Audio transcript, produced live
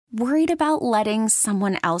Worried about letting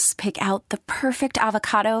someone else pick out the perfect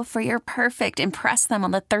avocado for your perfect impress them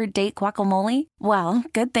on the third date guacamole? Well,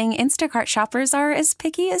 good thing Instacart shoppers are as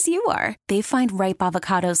picky as you are. They find ripe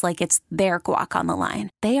avocados like it's their guac on the line.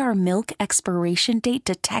 They are milk expiration date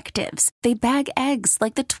detectives. They bag eggs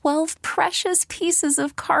like the 12 precious pieces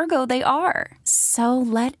of cargo they are. So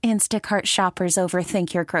let Instacart shoppers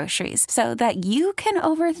overthink your groceries so that you can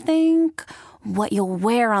overthink what you'll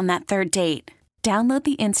wear on that third date. Download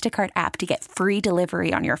the Instacart app to get free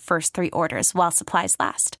delivery on your first 3 orders while supplies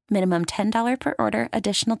last. Minimum $10 per order.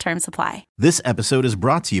 Additional terms apply. This episode is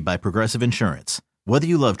brought to you by Progressive Insurance. Whether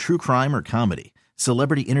you love true crime or comedy,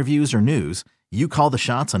 celebrity interviews or news, you call the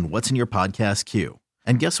shots on what's in your podcast queue.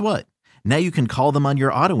 And guess what? Now you can call them on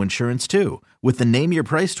your auto insurance too with the Name Your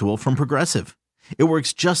Price tool from Progressive. It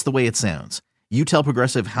works just the way it sounds. You tell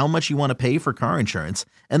Progressive how much you want to pay for car insurance,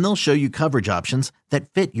 and they'll show you coverage options that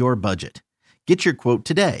fit your budget. Get your quote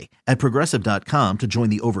today at Progressive.com to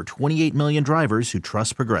join the over 28 million drivers who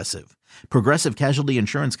trust Progressive. Progressive Casualty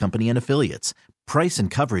Insurance Company and Affiliates. Price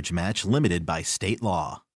and coverage match limited by state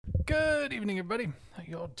law. Good evening, everybody. How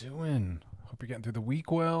y'all doing? Hope you're getting through the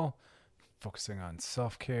week well, focusing on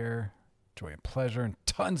self-care, joy and pleasure, and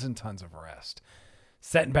tons of rest.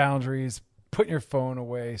 Setting boundaries, putting your phone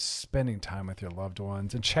away, spending time with your loved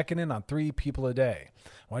ones, and checking in on 3 people a day.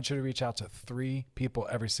 I want you to reach out to 3 people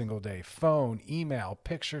every single day. Phone, email,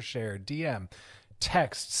 picture share, DM,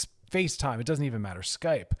 texts, FaceTime. It doesn't even matter.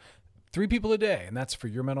 Skype. 3 people a day. And that's for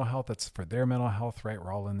your mental health. That's for their mental health, right?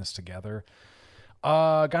 We're all in this together.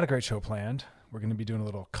 Got a great show planned. We're going to be doing a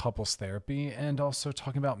little couples therapy and also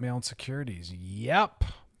talking about male insecurities. Yep.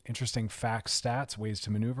 Interesting facts, stats, ways to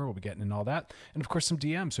maneuver. We'll be getting in all that. And of course, some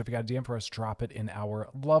DMs. So if you got a DM for us, drop it in our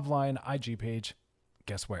Loveline IG page.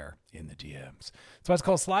 Guess where? In the DMs. So it's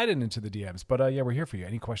called sliding into the DMs. But yeah, we're here for you.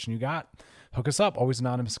 Any question you got, hook us up. Always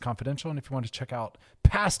anonymous and confidential. And if you want to check out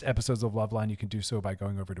past episodes of Loveline, you can do so by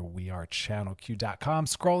going over to wearechannelq.com,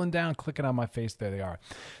 scrolling down, clicking on my face. There they are.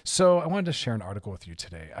 So I wanted to share an article with you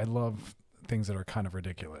today. I love things that are kind of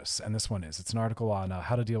ridiculous. And this one is. It's an article on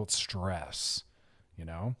how to deal with stress. You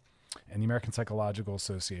know, and the American Psychological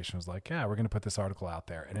Association was like, yeah, we're going to put this article out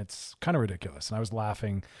there. And it's kind of ridiculous. And I was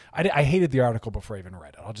laughing. I hated the article before I even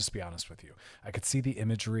read it. I'll just be honest with you. I could see the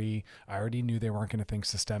imagery. I already knew they weren't going to think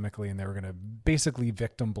systemically and they were going to basically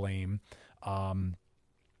victim blame. And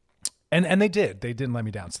they did. They didn't let me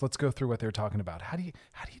down. So let's go through what they were talking about. How do you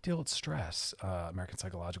deal with stress, American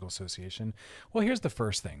Psychological Association? Well, here's the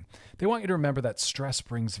first thing. They want you to remember that stress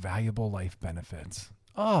brings valuable life benefits.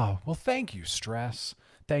 Oh, well, thank you, stress.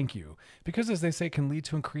 Thank you. Because as they say, it can lead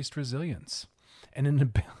to increased resilience and an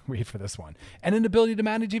ability to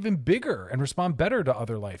manage even bigger and respond better to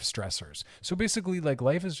other life stressors. So basically, like,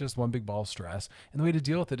 life is just one big ball of stress. And the way to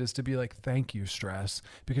deal with it is to be like, thank you, stress,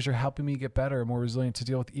 because you're helping me get better and more resilient to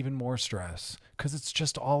deal with even more stress, because it's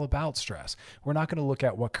just all about stress. We're not going to look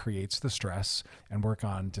at what creates the stress and work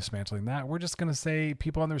on dismantling that. We're just going to say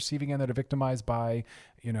people on the receiving end that are victimized by,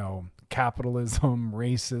 capitalism,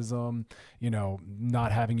 racism,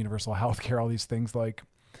 not having universal health care, all these things, like,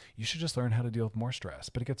 you should just learn how to deal with more stress,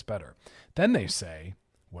 but it gets better. Then they say,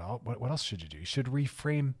 well, what else should you do? You should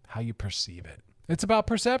reframe how you perceive it. It's about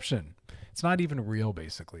perception. It's not even real,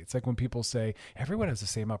 basically. It's like when people say, everyone has the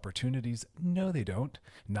same opportunities. No, they don't.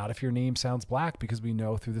 Not if your name sounds black, because we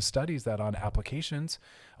know through the studies that on applications,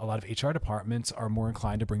 a lot of HR departments are more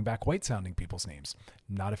inclined to bring back white-sounding people's names.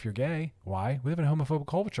 Not if you're gay. Why? We live in a homophobic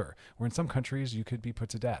culture, where in some countries you could be put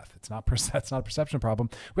to death. That's not a perception problem.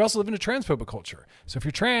 We also live in a transphobic culture. So if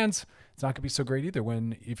you're trans, it's not going to be so great either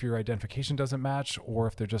if your identification doesn't match, or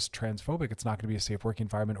if they're just transphobic, it's not going to be a safe working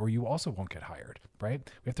environment, or you also won't get hired, right?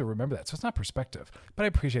 We have to remember that. So it's not perspective, but I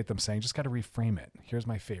appreciate them saying, just got to reframe it. Here's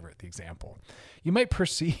my favorite, the example. You might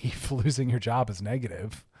perceive losing your job as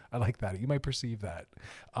negative. I like that. You might perceive that.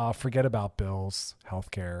 Forget about bills,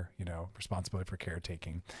 healthcare, responsibility for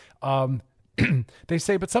caretaking. They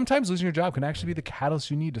say, but sometimes losing your job can actually be the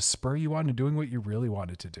catalyst you need to spur you on to doing what you really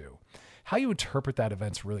wanted to do. How you interpret that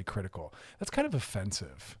event's really critical. That's kind of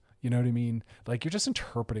offensive. You know what I mean? Like, you're just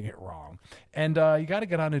interpreting it wrong. And you got to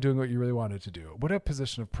get on to doing what you really wanted to do. What a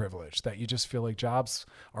position of privilege that you just feel like jobs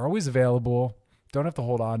are always available, don't have to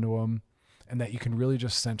hold on to them, and that you can really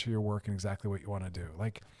just center your work in exactly what you want to do.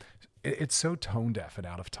 Like, it's so tone deaf and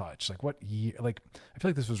out of touch. Like, what year? Like, I feel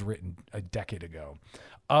like this was written a decade ago.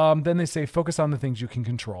 Then they say, focus on the things you can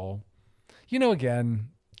control. Again,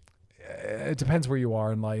 it depends where you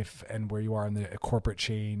are in life and where you are in the corporate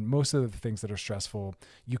chain. Most of the things that are stressful,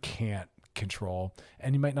 you can't control,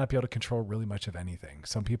 and you might not be able to control really much of anything.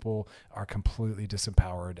 Some people are completely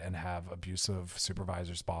disempowered and have abusive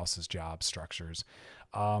supervisors, bosses, jobs, structures.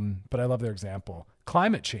 But I love their example.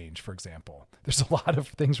 Climate change, for example. There's a lot of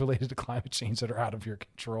things related to climate change that are out of your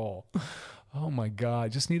control. Oh my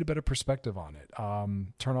God, just need a better perspective on it.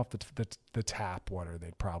 Turn off the tap water,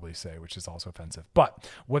 they'd probably say, which is also offensive. But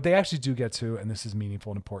what they actually do get to, and this is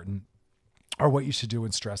meaningful and important, or what you should do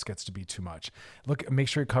when stress gets to be too much. Make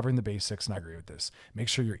sure you're covering the basics, and I agree with this. Make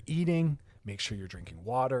sure you're eating, make sure you're drinking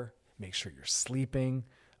water, make sure you're sleeping,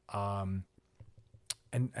 and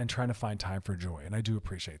trying to find time for joy. And I do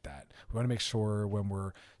appreciate that. We want to make sure when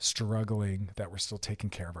we're struggling that we're still taking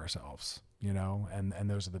care of ourselves, and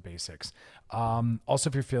those are the basics. Also,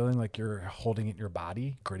 if you're feeling like you're holding it in your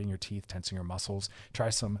body, gritting your teeth, tensing your muscles,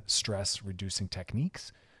 try some stress reducing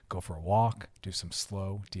techniques. Go for a walk, do some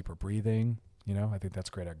slow, deeper breathing. I think that's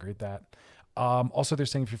great. I agree with that. Also, they're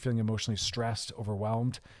saying if you're feeling emotionally stressed,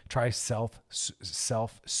 overwhelmed, try self-soothing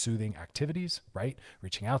activities, right?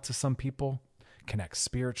 Reaching out to some people, connect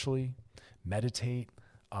spiritually, meditate,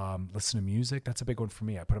 listen to music. That's a big one for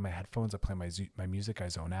me. I put on my headphones, I play my music, I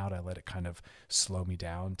zone out, I let it kind of slow me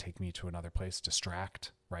down, take me to another place,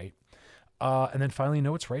 distract, right? And then finally,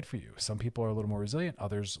 know what's right for you. Some people are a little more resilient.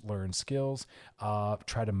 Others learn skills.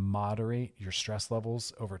 Try to moderate your stress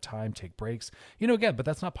levels over time. Take breaks. Again, but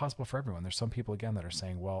that's not possible for everyone. There's some people, again, that are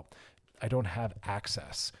saying, well, I don't have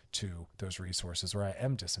access to those resources, or I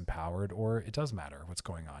am disempowered, or it does matter what's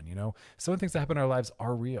going on. Some of the things that happen in our lives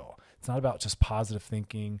are real. It's not about just positive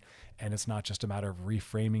thinking, and it's not just a matter of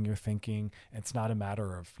reframing your thinking. It's not a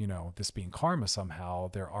matter of, this being karma somehow.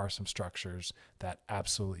 There are some structures that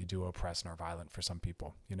absolutely do oppress and are violent for some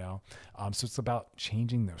people, So it's about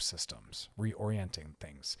changing those systems, reorienting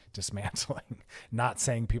things, dismantling, not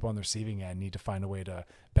saying people on the receiving end need to find a way to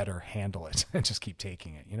better handle it and just keep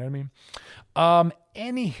taking it. You know what I mean?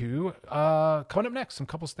 Anywho, coming up next, some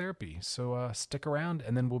couples therapy. So stick around,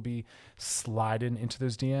 and then we'll be sliding into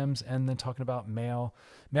those DMs and then talking about male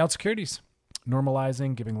insecurities,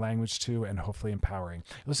 normalizing, giving language to, and hopefully empowering.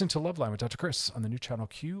 Listen to Love Line with Dr. Chris on the new channel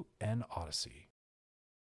Q and Odyssey.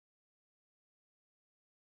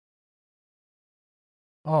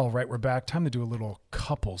 All right, we're back. Time to do a little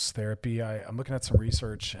couples therapy. I'm looking at some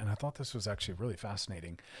research, and I thought this was actually really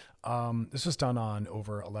fascinating. This was done on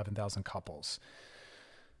over 11,000 couples.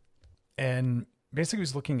 And basically it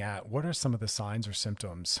was looking at what are some of the signs or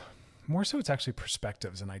symptoms, more so it's actually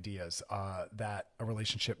perspectives and ideas that a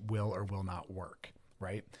relationship will or will not work,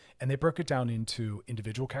 right? And they broke it down into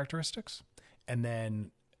individual characteristics, and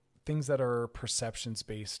then things that are perceptions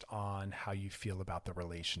based on how you feel about the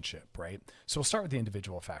relationship, right? So we'll start with the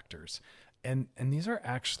individual factors. And these are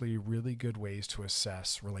actually really good ways to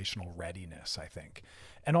assess relational readiness, I think.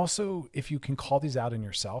 And also, if you can call these out in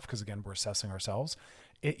yourself, because again, we're assessing ourselves,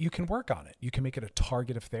 you can work on it. You can make it a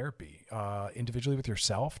target of therapy, individually with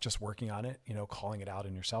yourself, just working on it, calling it out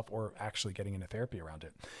in yourself, or actually getting into therapy around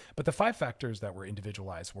it. But the 5 factors that were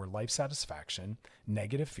individualized were life satisfaction,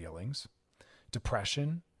 negative feelings,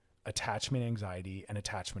 depression, attachment anxiety, and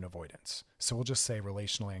attachment avoidance. So we'll just say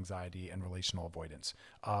relational anxiety and relational avoidance.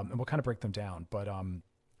 And we'll kind of break them down, but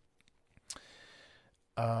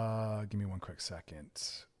give me one quick second.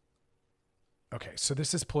 Okay, so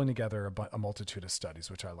this is pulling together a multitude of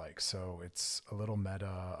studies, which I like. So it's a little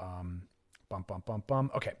meta,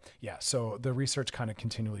 Okay, yeah, so the research kind of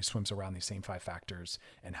continually swims around these same 5 factors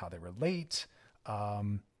and how they relate.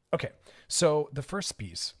 Okay, so the first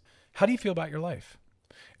piece, how do you feel about your life?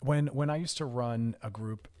 When I used to run a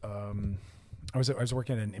group, I was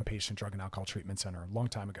working at an inpatient drug and alcohol treatment center a long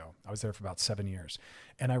time ago. I was there for about 7 years,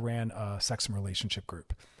 and I ran a sex and relationship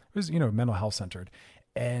group. It was, mental health centered,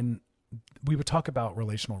 and we would talk about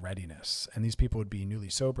relational readiness, and these people would be newly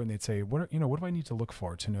sober, and they'd say, what do I need to look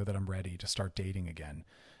for to know that I'm ready to start dating again?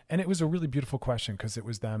 And it was a really beautiful question, because it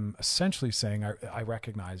was them essentially saying, I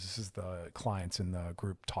recognize, this is the clients in the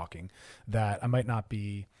group talking, that I might not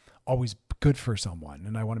be always good for someone,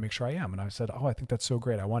 and I want to make sure I am. And I said, I think that's so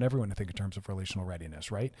great. I want everyone to think in terms of relational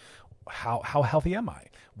readiness, right? How healthy am I?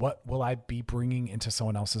 What will I be bringing into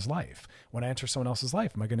someone else's life? When I enter someone else's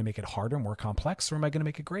life, am I going to make it harder, more complex, or am I going to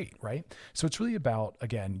make it great, right? So it's really about,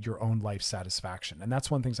 again, your own life satisfaction. And that's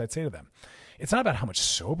one of the things I'd say to them. It's not about how much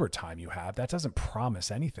sober time you have. That doesn't promise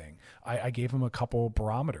anything. I gave them a couple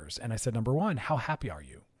barometers, and I said, number 1, how happy are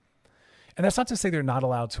you? And that's not to say they're not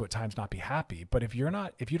allowed to at times not be happy, but if you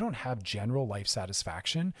don't have general life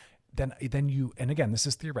satisfaction, then you, and again, this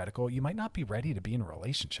is theoretical, you might not be ready to be in a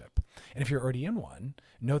relationship. And if you're already in one,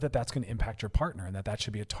 know that that's going to impact your partner, and that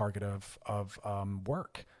should be a target of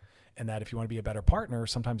work. And that if you want to be a better partner,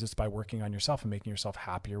 sometimes it's by working on yourself and making yourself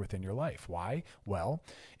happier within your life. Why? Well,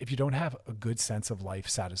 if you don't have a good sense of life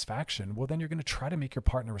satisfaction, well, then you're going to try to make your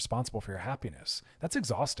partner responsible for your happiness. That's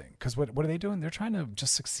exhausting, because what are they doing? They're trying to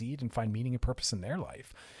just succeed and find meaning and purpose in their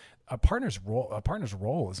life. A partner's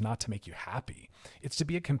role is not to make you happy. It's to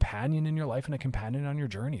be a companion in your life and a companion on your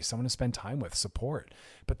journey, someone to spend time with, support,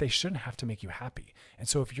 but they shouldn't have to make you happy. And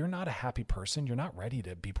so if you're not a happy person, you're not ready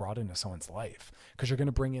to be brought into someone's life, because you're going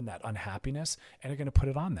to bring in that unhappiness and you're going to put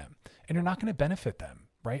it on them, and you're not going to benefit them,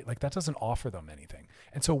 right? Like, that doesn't offer them anything.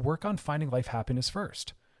 And so work on finding life happiness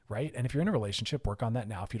first. Right? And if you're in a relationship, work on that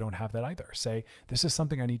now. If you don't have that either, say, this is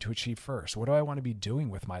something I need to achieve first. What do I want to be doing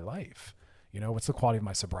with my life? You know, what's the quality of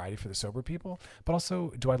my sobriety for the sober people? But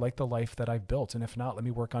also, do I like the life that I've built? And if not, let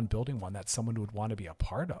me work on building one that someone would want to be a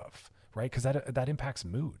part of, right? Because that impacts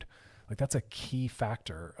mood. Like, that's a key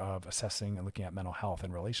factor of assessing and looking at mental health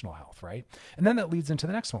and relational health, right? And then that leads into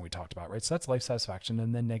the next one we talked about, right? So that's life satisfaction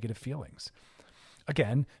and then negative feelings.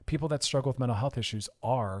 Again, people that struggle with mental health issues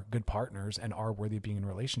are good partners and are worthy of being in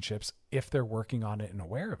relationships if they're working on it and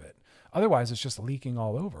aware of it. Otherwise, it's just leaking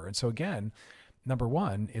all over. And so again, number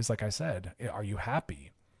one is, like I said, are you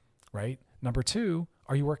happy, right? Number two,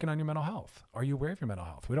 are you working on your mental health? Are you aware of your mental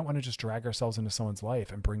health? We don't want to just drag ourselves into someone's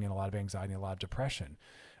life and bring in a lot of anxiety and a lot of depression.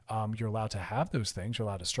 You're allowed to have those things. You're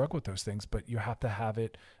allowed to struggle with those things, but you have to have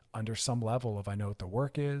it under some level of, I know what the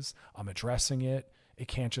work is, I'm addressing it. It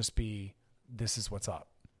can't just be, this is what's up,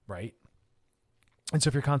 right? And so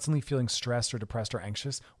if you're constantly feeling stressed or depressed or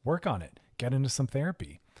anxious, work on it. Get into some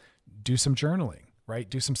therapy. Do some journaling, right?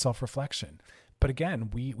 Do some self-reflection. But again,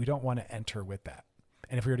 we don't want to enter with that.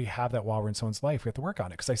 And if we already have that while we're in someone's life, we have to work on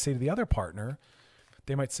it. Because I say to the other partner,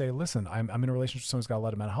 they might say, listen, I'm in a relationship with someone who's got a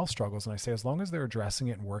lot of mental health struggles. And I say, as long as they're addressing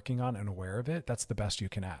it and working on it and aware of it, that's the best you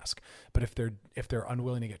can ask. But if they're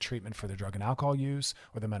unwilling to get treatment for their drug and alcohol use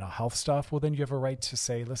or the mental health stuff, well, then you have a right to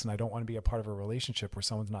say, listen, I don't want to be a part of a relationship where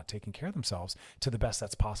someone's not taking care of themselves to the best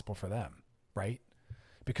that's possible for them, right?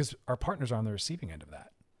 Because our partners are on the receiving end of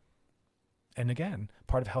that. And again,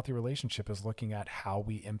 part of a healthy relationship is looking at how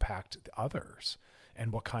we impact others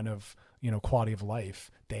and what kind of, quality of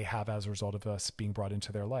life they have as a result of us being brought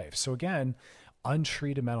into their life. So again,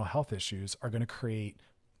 untreated mental health issues are going to create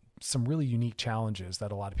some really unique challenges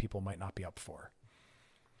that a lot of people might not be up for.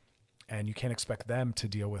 And you can't expect them to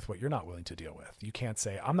deal with what you're not willing to deal with. You can't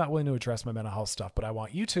say, I'm not willing to address my mental health stuff, but I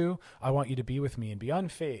want you to. I want you to be with me and be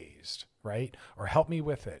unfazed, right? Or help me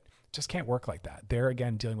with it. Just can't work like that. They're,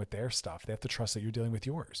 again, dealing with their stuff. They have to trust that you're dealing with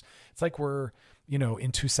yours. It's like we're,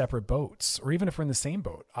 in two separate boats, or even if we're in the same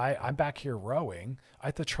boat. I'm back here rowing. I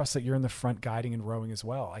have to trust that you're in the front guiding and rowing as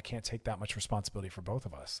well. I can't take that much responsibility for both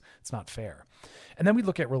of us. It's not fair. And then we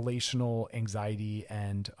look at relational anxiety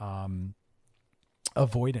and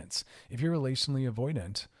avoidance. If you're relationally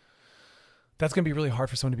avoidant, that's going to be really hard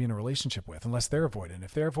for someone to be in a relationship with unless they're avoidant.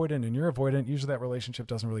 If they're avoidant and you're avoidant, usually that relationship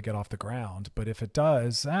doesn't really get off the ground. But if it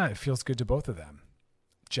does, it feels good to both of them,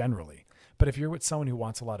 generally. But if you're with someone who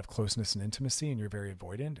wants a lot of closeness and intimacy and you're very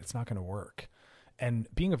avoidant, it's not going to work. And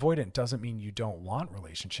being avoidant doesn't mean you don't want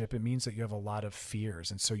relationship. It means that you have a lot of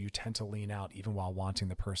fears. And so you tend to lean out even while wanting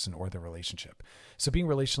the person or the relationship. So being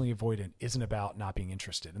relationally avoidant isn't about not being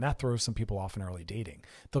interested. And that throws some people off in early dating.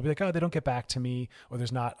 They'll be like, oh, they don't get back to me, or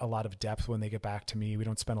there's not a lot of depth when they get back to me. We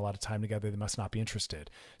don't spend a lot of time together. They must not be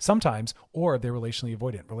interested. Sometimes, or they're relationally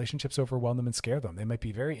avoidant. Relationships overwhelm them and scare them. They might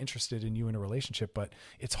be very interested in you in a relationship, but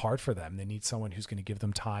it's hard for them. They need someone who's going to give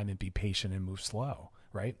them time and be patient and move slow.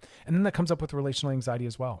 Right. And then that comes up with relational anxiety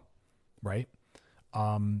as well. Right.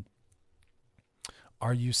 Are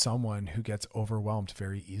you someone who gets overwhelmed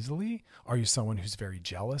very easily? Are you someone who's very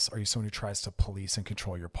jealous? Are you someone who tries to police and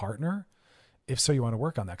control your partner? If so, you want to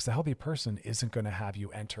work on that, because a healthy person isn't going to have you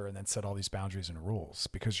enter and then set all these boundaries and rules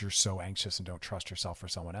because you're so anxious and don't trust yourself or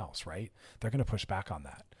someone else. Right. They're going to push back on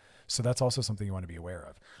that. So that's also something you want to be aware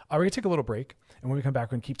of. We're going to take a little break. And when we come back,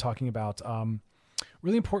 we're going to keep talking about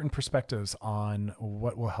really important perspectives on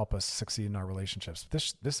what will help us succeed in our relationships.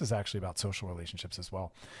 This is actually about social relationships as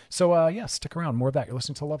well. So stick around. More of that. You're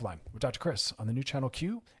listening to Loveline with Dr. Chris on the new channel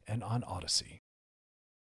Q and on Odyssey.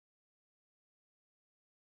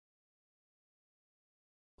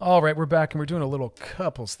 All right, we're back and we're doing a little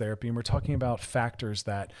couples therapy, and we're talking about factors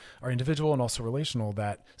that are individual and also relational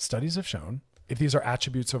that studies have shown If these are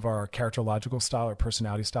attributes of our characterological style or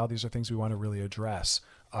personality style, these are things we want to really address.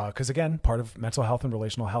 Because again, part of mental health and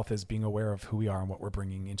relational health is being aware of who we are and what we're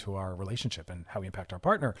bringing into our relationship and how we impact our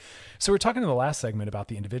partner. So we're talking in the last segment about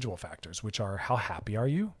the individual factors, which are how happy are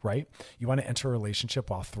you, right? You want to enter a relationship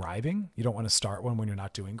while thriving. You don't want to start one when you're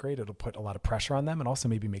not doing great. It'll put a lot of pressure on them and also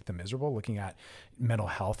maybe make them miserable. Looking at mental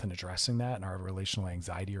health and addressing that and our relational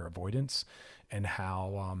anxiety or avoidance, and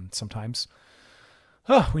how sometimes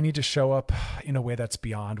we need to show up in a way that's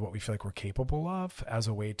beyond what we feel like we're capable of, as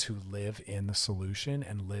a way to live in the solution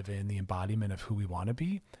and live in the embodiment of who we want to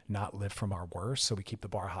be, not live from our worst. So we keep the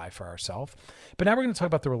bar high for ourselves. But now we're going to talk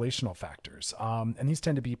about the relational factors. And these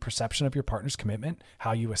tend to be perception of your partner's commitment,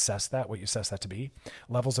 how you assess that, what you assess that to be,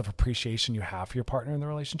 levels of appreciation you have for your partner in the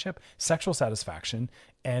relationship, sexual satisfaction,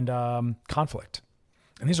 and conflict.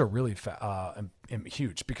 And these are really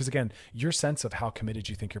huge because, again, your sense of how committed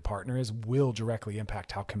you think your partner is will directly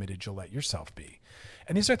impact how committed you'll let yourself be.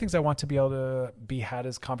 And these are things I want to be able to be had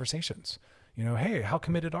as conversations. You know, hey, how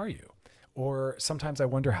committed are you? Or sometimes I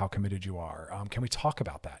wonder how committed you are. Can we talk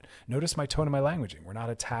about that? Notice my tone and my languaging. We're not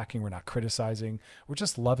attacking. We're not criticizing. We're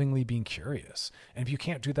just lovingly being curious. And if you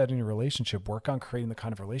can't do that in your relationship, work on creating the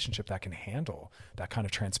kind of relationship that can handle that kind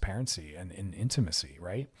of transparency and intimacy,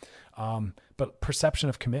 right? But perception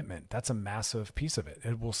of commitment, that's a massive piece of it.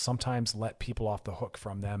 It will sometimes let people off the hook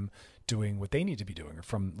from them doing what they need to be doing or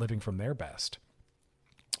from living from their best.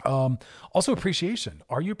 Also appreciation.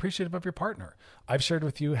 Are you appreciative of your partner? I've shared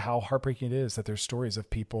with you how heartbreaking it is that there's stories of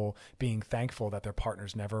people being thankful that their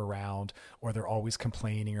partner's never around, or they're always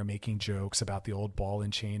complaining or making jokes about the old ball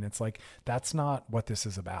and chain. It's like, that's not what this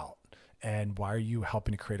is about. And why are you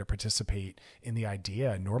helping to create or participate in the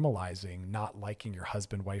idea, normalizing not liking your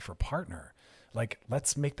husband, wife, or partner? Like,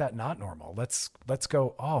 let's make that not normal. Let's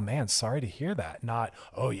go, oh man, sorry to hear that. Not,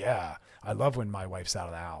 oh yeah, I love when my wife's out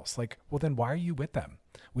of the house. Like, well then why are you with them?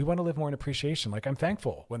 We want to live more in appreciation. Like, I'm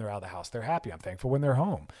thankful when they're out of the house. They're happy. I'm thankful when they're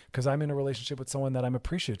home because I'm in a relationship with someone that I'm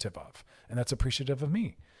appreciative of and that's appreciative of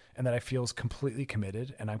me and that I feel is completely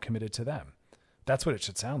committed and I'm committed to them. That's what it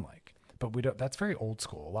should sound like. But we don't, that's very old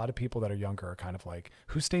school. A lot of people that are younger are kind of like,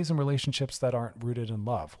 who stays in relationships that aren't rooted in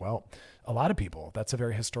love? Well, a lot of people, that's a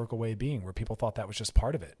very historical way of being where people thought that was just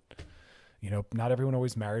part of it. You know, not everyone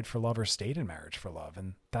always married for love or stayed in marriage for love.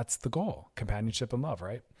 And that's the goal, companionship and love,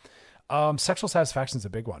 right? Sexual satisfaction is a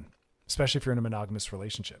big one, especially if you're in a monogamous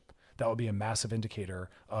relationship. That will be a massive indicator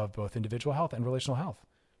of both individual health and relational health.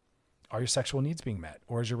 Are your sexual needs being met?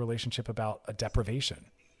 Or is your relationship about a deprivation?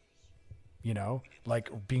 You know, like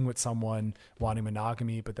being with someone wanting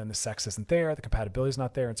monogamy, but then the sex isn't there, the compatibility is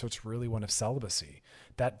not there. And so it's really one of celibacy.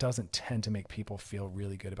 That doesn't tend to make people feel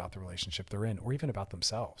really good about the relationship they're in or even about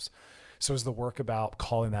themselves. So is the work about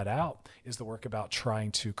calling that out? Is the work about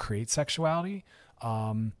trying to create sexuality?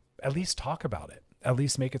 At least talk about it. At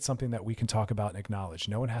least make it something that we can talk about and acknowledge.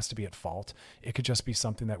 No one has to be at fault. It could just be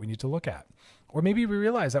something that we need to look at. Or maybe we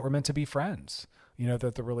realize that we're meant to be friends, you know,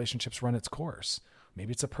 that the relationship's run its course.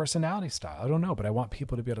 Maybe it's a personality style. I don't know, but I want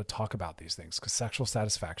people to be able to talk about these things because sexual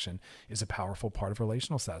satisfaction is a powerful part of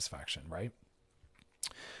relational satisfaction, right?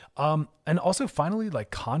 And also finally,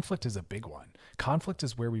 like, conflict is a big one. Conflict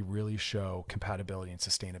is where we really show compatibility and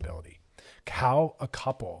sustainability. How a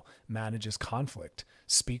couple manages conflict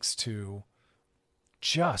speaks to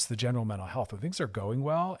just the general mental health. When things are going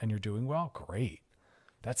well and you're doing well, great.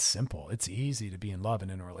 That's simple. It's easy to be in love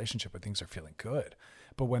and in a relationship where things are feeling good.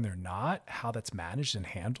 But when they're not, how that's managed and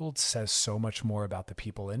handled says so much more about the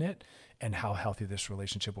people in it and how healthy this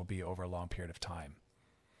relationship will be over a long period of time,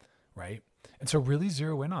 right? And so really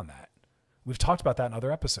zero in on that. We've talked about that in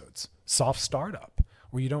other episodes. Soft startup,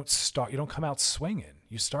 where you don't come out swinging.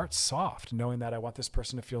 You start soft, knowing that I want this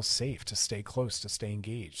person to feel safe, to stay close, to stay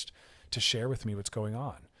engaged, to share with me what's going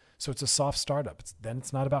on. So it's a soft startup. Then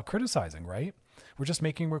it's not about criticizing, right? We're just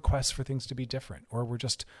making requests for things to be different, or we're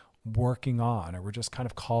just working on, or we're just kind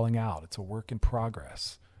of calling out. It's a work in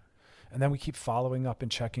progress. And then we keep following up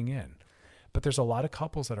and checking in. But there's a lot of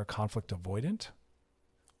couples that are conflict avoidant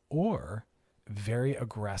or very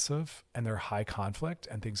aggressive, and they're high conflict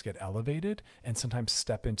and things get elevated and sometimes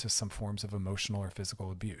step into some forms of emotional or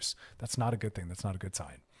physical abuse. That's not a good thing. That's not a good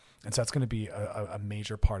sign. And so that's going to be a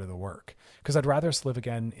major part of the work, because I'd rather us live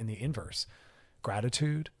again in the inverse.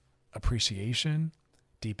 Gratitude, appreciation,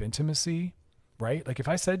 deep intimacy, right? Like if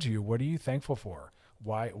I said to you, what are you thankful for?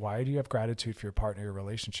 Why do you have gratitude for your partner, your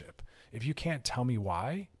relationship? If you can't tell me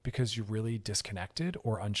why, because you're really disconnected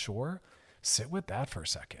or unsure, sit with that for a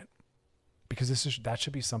second. Because that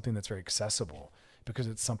should be something that's very accessible, because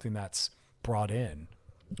it's something that's brought in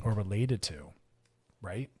or related to,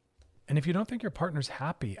 right? And if you don't think your partner's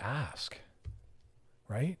happy, ask,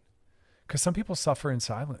 right? Because some people suffer in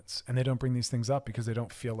silence and they don't bring these things up because they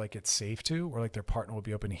don't feel like it's safe to, or like their partner will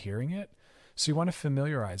be open to hearing it. So you want to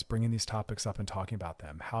familiarize bringing these topics up and talking about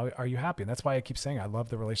them. How are you happy? And that's why I keep saying I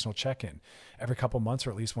love the relational check-in. Every couple months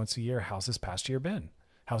or at least once a year, how's this past year been?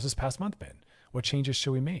 How's this past month been? What changes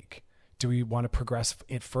should we make? Do we want to progress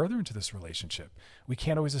it further into this relationship? We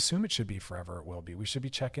can't always assume it should be forever. It will be. We should be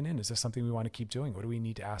checking in. Is this something we want to keep doing? What do we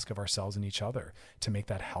need to ask of ourselves and each other to make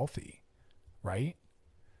that healthy? Right?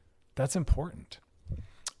 That's important.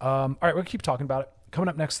 All right, we're going to keep talking about it. Coming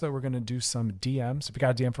up next, though, we're going to do some DMs. If you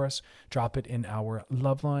got a DM for us, drop it in our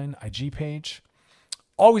Loveline IG page.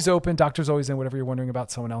 Always open. Doctor's always in. Whatever you're wondering about,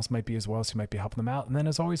 someone else might be as well, so you might be helping them out. And then,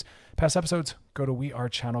 as always, past episodes, go to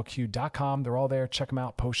wearechannelq.com. They're all there. Check them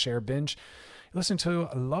out. Post, share, binge. You're listening to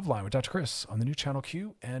Loveline with Dr. Chris on the new Channel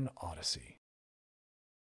Q and Odyssey.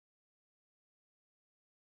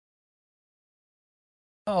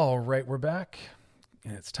 All right, we're back.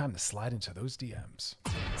 And it's time to slide into those DMs.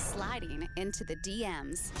 Sliding into the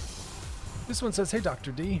DMs. This one says, hey,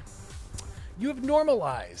 Dr. D, you have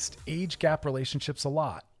normalized age gap relationships a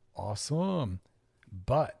lot. Awesome.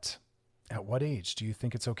 But at what age do you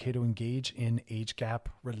think it's okay to engage in age gap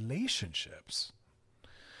relationships?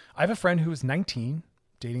 I have a friend who is 19,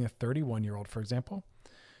 dating a 31-year-old, for example.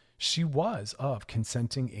 She was of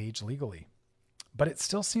consenting age legally, but it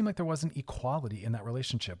still seemed like there wasn't equality in that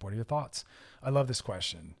relationship. What are your thoughts? I love this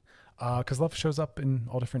question because love shows up in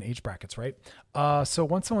all different age brackets, right? So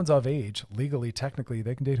once someone's of age, legally, technically,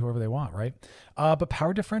 they can date whoever they want, right? But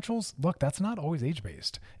power differentials, look, that's not always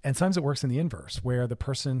age-based. And sometimes it works in the inverse, where the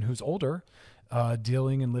person who's older,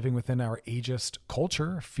 dealing and living within our ageist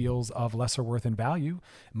culture, feels of lesser worth and value,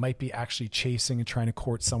 might be actually chasing and trying to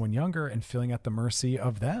court someone younger and feeling at the mercy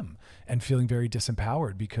of them and feeling very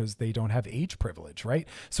disempowered because they don't have age privilege, right?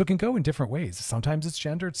 So it can go in different ways. Sometimes it's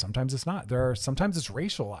gendered, sometimes it's not. Sometimes it's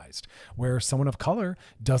racialized, where someone of color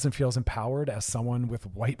doesn't feel as empowered as someone with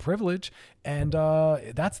white privilege, and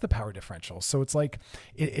that's the power differential. So it's like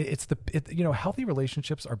healthy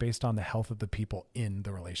relationships are based on the health of the people in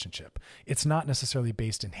the relationship. It's not necessarily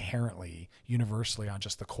based inherently, universally on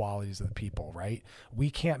just the qualities of the people, right?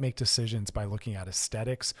 We can't make decisions by looking at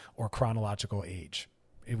aesthetics or chronological age.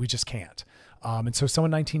 We just can't. And so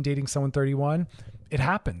someone 19 dating someone 31, it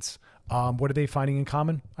happens. What are they finding in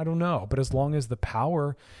common? I don't know. But as long as the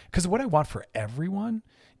power, because what I want for everyone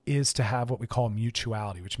is to have what we call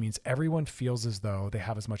mutuality, which means everyone feels as though they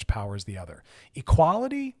have as much power as the other.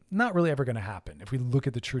 Equality, not really ever going to happen. If we look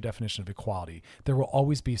at the true definition of equality, there will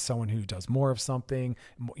always be someone who does more of something,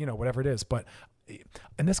 whatever it is.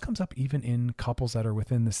 And this comes up even in couples that are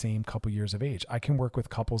within the same couple years of age. I can work with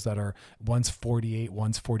couples that are one's 48,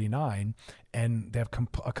 one's 49, and they have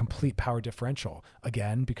a complete power differential.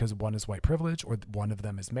 Again, because one is white privilege or one of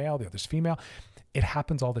them is male, the other's female. It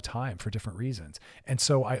happens all the time for different reasons. And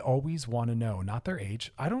so I always want to know, not their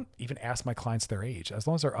age. I don't even ask my clients their age. As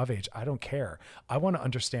long as they're of age, I don't care. I want to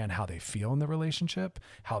understand how they feel in the relationship,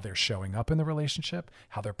 how they're showing up in the relationship,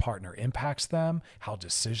 how their partner impacts them, how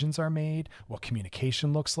decisions are made, what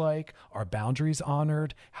communication looks like, are boundaries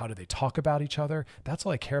honored, how do they talk about each other? That's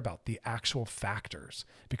all I care about, the actual factors,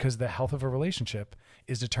 because the health of a relationship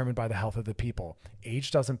is determined by the health of the people.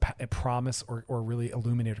 Age doesn't promise or really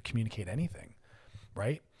illuminate or communicate anything,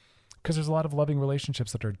 right? Because there's a lot of loving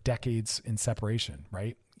relationships that are decades in separation,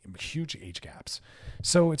 right? Huge age gaps.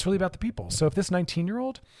 So it's really about the people. So if this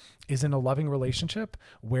 19-year-old is in a loving relationship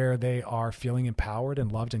where they are feeling empowered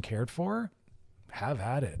and loved and cared for, have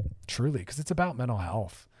at it, truly, because it's about mental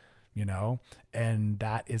health, and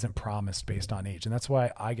that isn't promised based on age. And that's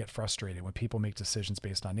why I get frustrated when people make decisions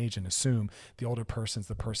based on age and assume the older person's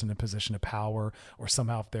the person in position of power, or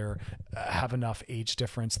somehow if they're have enough age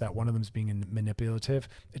difference that one of them is being manipulative.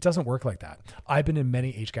 It doesn't work like that. I've been in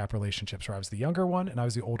many age gap relationships where I was the younger one and I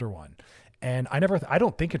was the older one. And I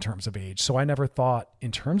don't think in terms of age. So I never thought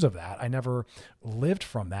in terms of that. I never lived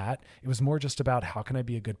from that. It was more just about, how can I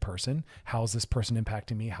be a good person? How is this person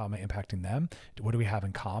impacting me? How am I impacting them? What do we have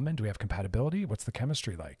in common? Do we have compatibility? What's the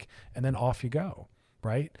chemistry like? And then off you go,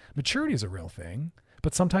 right? Maturity is a real thing,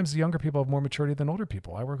 but sometimes the younger people have more maturity than older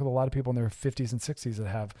people. I work with a lot of people in their 50s and 60s that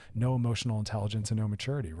have no emotional intelligence and no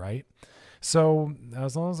maturity, right? So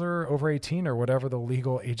as long as they're over 18 or whatever the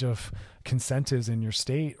legal age of consent is in your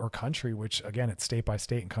state or country, which again, it's state by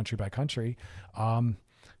state and country by country,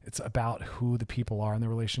 it's about who the people are in the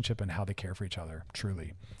relationship and how they care for each other,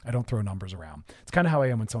 truly. I don't throw numbers around. It's kind of how I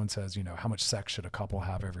am when someone says, how much sex should a couple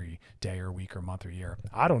have every day or week or month or year?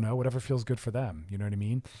 I don't know, whatever feels good for them. You know what I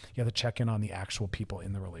mean? You have to check in on the actual people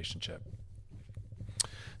in the relationship.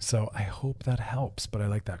 So I hope that helps, but I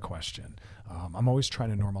like that question. I'm always trying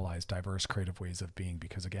to normalize diverse creative ways of being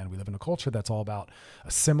because, again, we live in a culture that's all about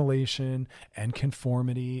assimilation and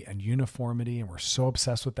conformity and uniformity, and we're so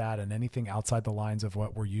obsessed with that, and anything outside the lines of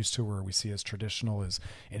what we're used to or we see as traditional is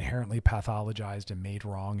inherently pathologized and made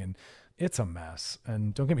wrong, and it's a mess.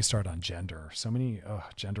 And don't get me started on gender. So many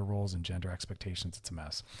gender roles and gender expectations. It's a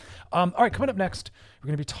mess. All right, coming up next, we're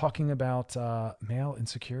going to be talking about male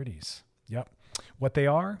insecurities. Yep. What they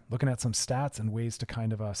are, looking at some stats and ways to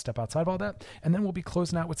kind of step outside of all that. And then we'll be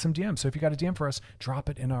closing out with some DMs. So if you got a DM for us, drop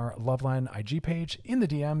it in our Loveline IG page in the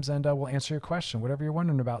DMs, and we'll answer your question, whatever you're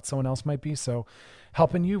wondering about. Someone else might be so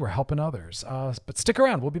helping you or helping others. But stick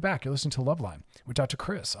around. We'll be back. You're listening to Loveline with Dr.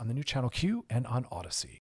 Chris on the new channel Q and on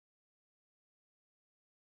Odyssey.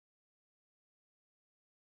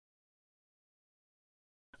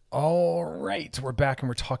 All right, we're back and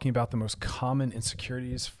we're talking about the most common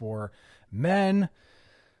insecurities for men.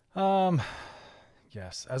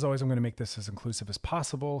 Yes, as always, I'm going to make this as inclusive as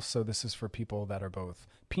possible. So this is for people that are both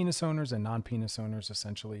penis owners and non-penis owners,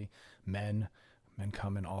 essentially men. Men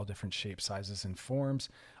come in all different shapes, sizes, and forms.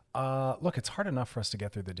 Look, it's hard enough for us to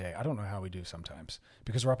get through the day. I don't know how we do sometimes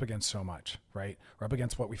because we're up against so much, right? We're up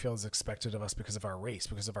against what we feel is expected of us because of our race,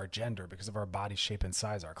 because of our gender, because of our body shape and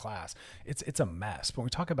size, our class. It's a mess. But when we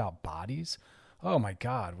talk about bodies, oh my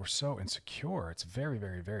God, we're so insecure. It's very,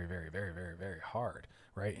 very, very, very, very, very, very hard,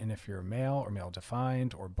 right? And if you're male or male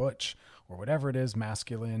defined or butch or whatever it is,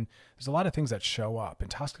 masculine, there's a lot of things that show up.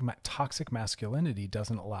 And toxic masculinity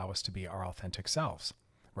doesn't allow us to be our authentic selves.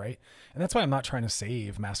 Right. And that's why I'm not trying to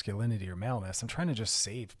save masculinity or maleness. I'm trying to just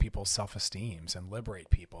save people's self-esteems and liberate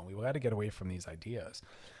people. And we got to get away from these ideas.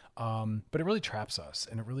 But it really traps us,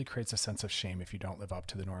 and it really creates a sense of shame if you don't live up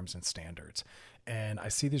to the norms and standards. And I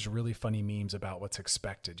see these really funny memes about what's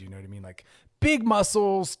expected. You know what I mean? Like big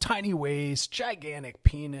muscles, tiny waist, gigantic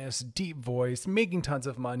penis, deep voice, making tons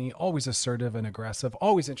of money, always assertive and aggressive,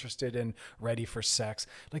 always interested and ready for sex.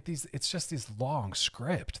 Like these, it's just these long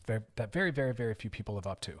script that very, very, very few people live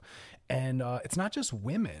up to. And it's not just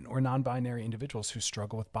women or non-binary individuals who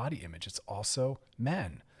struggle with body image. It's also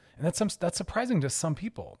men. And that's surprising to some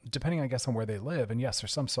people, depending, I guess, on where they live. And yes,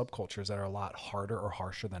 there's some subcultures that are a lot harder or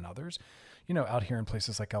harsher than others. You know, out here in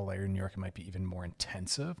places like LA or New York, it might be even more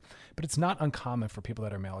intensive. But it's not uncommon for people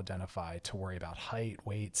that are male identified to worry about height,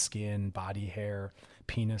 weight, skin, body hair,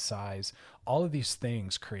 penis size. All of these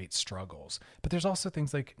things create struggles. But there's also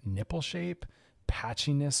things like nipple shape,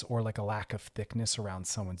 patchiness, or like a lack of thickness around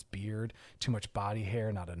someone's beard, too much body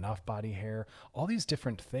hair, not enough body hair, all these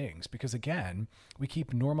different things. Because again, we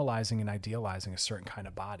keep normalizing and idealizing a certain kind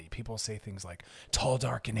of body. People say things like tall,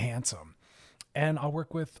 dark, and handsome. And I'll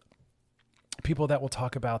work with people that will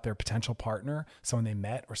talk about their potential partner, someone they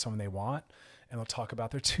met or someone they want, and they'll talk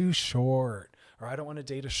about they're too short, or I don't want to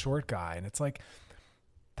date a short guy. And it's like,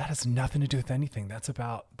 that has nothing to do with anything. That's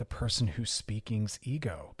about the person who's speaking's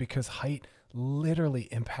ego, because height literally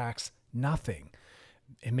impacts nothing.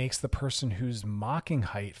 It makes the person who's mocking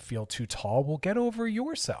height feel too tall. Well, get over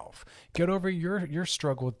yourself. Get over your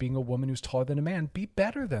struggle with being a woman who's taller than a man. Be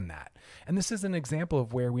better than that. And this is an example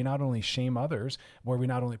of where we not only shame others, where we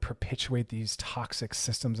not only perpetuate these toxic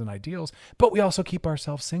systems and ideals, but we also keep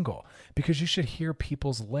ourselves single, because you should hear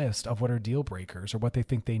people's list of what are deal breakers or what they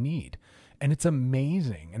think they need. And it's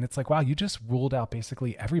amazing. And it's like, wow, you just ruled out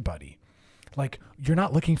basically everybody. Like, you're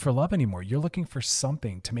not looking for love anymore. You're looking for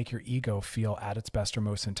something to make your ego feel at its best or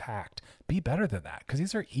most intact. Be better than that, because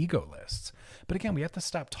these are ego lists. But again, we have to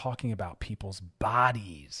stop talking about people's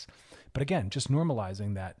bodies. But again, just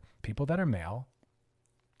normalizing that people that are male,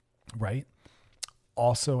 right,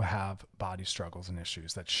 also have body struggles and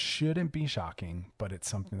issues. That shouldn't be shocking, but it's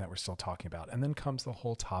something that we're still talking about. And then comes the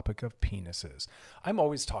whole topic of penises. I'm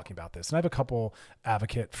always talking about this, and I have a couple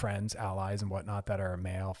advocate friends, allies and whatnot that are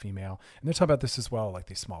male, female, and they're talking about this as well, like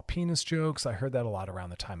these small penis jokes. I heard that a lot around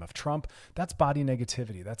the time of Trump. That's body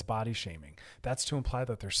negativity. That's body shaming. That's to imply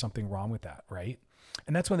that there's something wrong with that, right?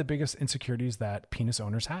 And that's one of the biggest insecurities that penis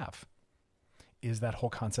owners have, is that whole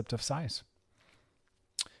concept of size.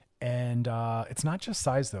 And it's not just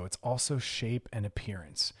size, though. It's also shape and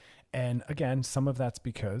appearance. And again, some of that's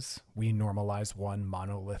because we normalize one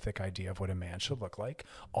monolithic idea of what a man should look like.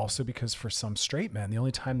 Also because for some straight men, the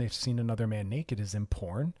only time they've seen another man naked is in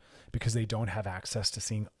porn, because they don't have access to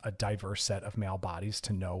seeing a diverse set of male bodies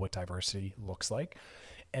to know what diversity looks like.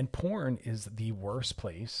 And porn is the worst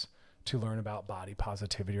place to learn about body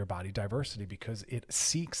positivity or body diversity, because it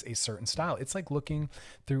seeks a certain style. It's like looking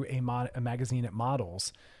through a magazine at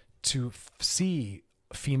Models to see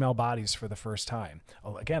female bodies for the first time.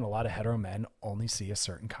 Again, a lot of hetero men only see a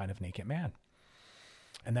certain kind of naked man.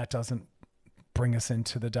 And that doesn't bring us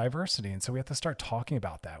into the diversity. And so we have to start talking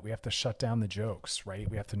about that. We have to shut down the jokes, right?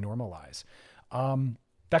 We have to normalize.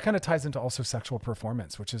 That kind of ties into also sexual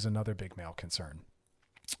performance, which is another big male concern,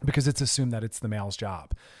 because it's assumed that it's the male's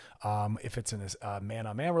job. If it's in a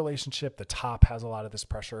man-on-man relationship, the top has a lot of this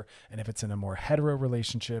pressure. And if it's in a more hetero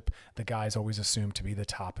relationship, the guy's always assumed to be the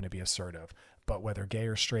top and to be assertive. But whether gay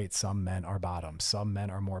or straight, some men are bottom. Some men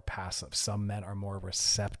are more passive. Some men are more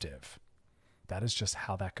receptive. That is just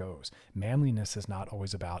how that goes. Manliness is not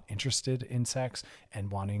always about interested in sex and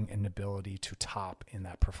wanting an ability to top in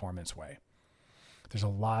that performance way. There's a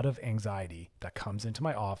lot of anxiety that comes into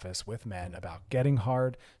my office with men about getting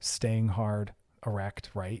hard, staying hard, erect,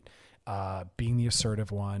 right? Being the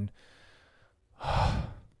assertive one.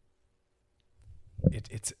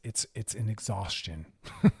 It's an exhaustion.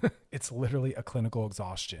 It's literally a clinical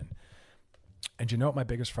exhaustion. And you know what my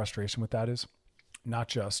biggest frustration with that is? Not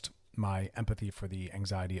just my empathy for the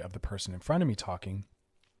anxiety of the person in front of me talking,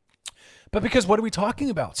 but because what are we talking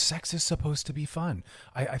about? Sex is supposed to be fun.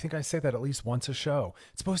 I think I say that at least once a show.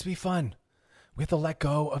 It's supposed to be fun. We have to let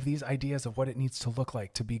go of these ideas of what it needs to look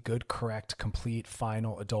like to be good, correct, complete,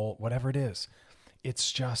 final, adult, whatever it is. It's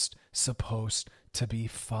just supposed to be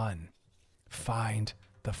fun. Find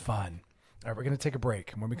the fun. All right, we're going to take a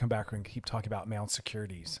break. And when we come back, we're going to keep talking about male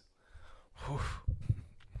insecurities. Whew.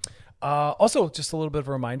 Also, just a little bit of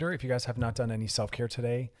a reminder, if you guys have not done any self-care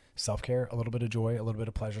today, self-care, a little bit of joy, a little bit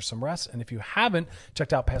of pleasure, some rest. And if you haven't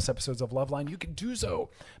checked out past episodes of Loveline, you can do so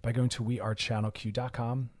by going to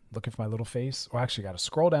wearechannelq.com, looking for my little face. Or actually, got to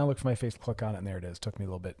scroll down, look for my face, click on it, and there it is. Took me a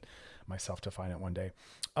little bit myself to find it one day.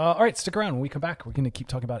 All right, stick around. When we come back, we're going to keep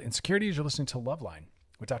talking about insecurities. You're listening to Loveline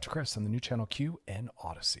with Dr. Chris on the new channel Q and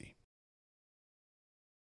Odyssey.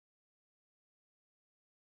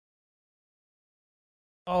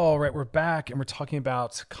 All right, we're back and we're talking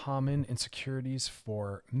about common insecurities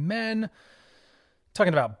for men.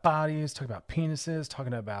 Talking about bodies, talking about penises,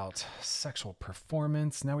 talking about sexual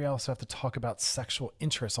performance. Now we also have to talk about sexual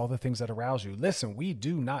interests, all the things that arouse you. Listen, we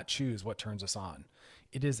do not choose what turns us on.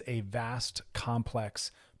 It is a vast,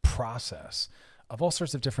 complex process of all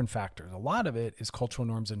sorts of different factors. A lot of it is cultural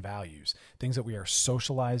norms and values, things that we are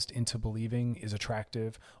socialized into believing is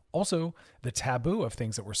attractive. Also, the taboo of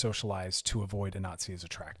things that we're socialized to avoid and not see as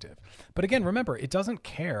attractive. But again, remember, it doesn't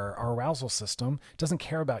care, our arousal system doesn't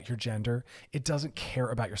care about your gender. It doesn't care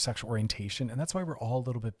about your sexual orientation. And that's why we're all a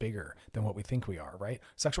little bit bigger than what we think we are, right?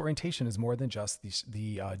 Sexual orientation is more than just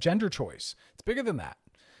the gender choice. It's bigger than that.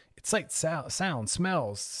 It's sight, sound,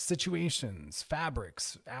 smells, situations,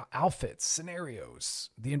 fabrics, outfits, scenarios,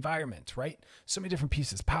 the environment, right? So many different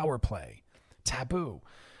pieces, power play, taboo.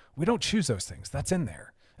 We don't choose those things. That's in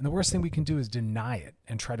there. And the worst thing we can do is deny it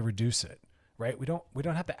and try to reduce it, right? We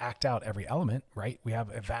don't have to act out every element, right? We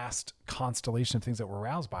have a vast constellation of things that we're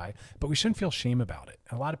aroused by, but we shouldn't feel shame about it.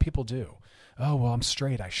 And a lot of people do. Oh, well, I'm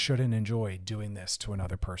straight. I shouldn't enjoy doing this to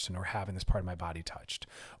another person or having this part of my body touched.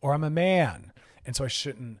 Or I'm a man, and so I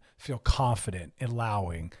shouldn't feel confident in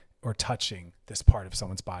allowing or touching this part of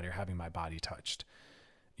someone's body or having my body touched.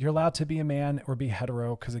 You're allowed to be a man or be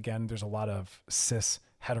hetero because, again, there's a lot of cis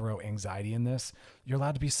hetero anxiety in this. You're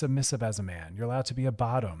allowed to be submissive as a man. You're allowed to be a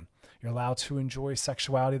bottom. You're allowed to enjoy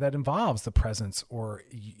sexuality that involves the presence or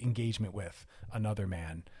engagement with another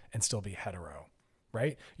man and still be hetero,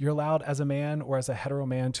 right? You're allowed as a man or as a hetero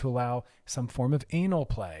man to allow some form of anal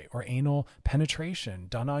play or anal penetration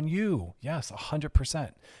done on you. Yes,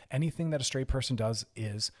 100%. Anything that a straight person does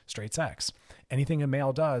is straight sex. Anything a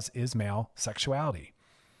male does is male sexuality.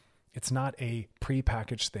 It's not a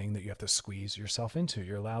prepackaged thing that you have to squeeze yourself into.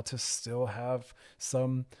 You're allowed to still have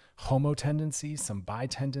some homo tendencies, some bi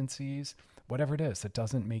tendencies, whatever it is. That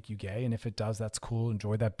doesn't make you gay. And if it does, that's cool.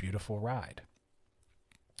 Enjoy that beautiful ride.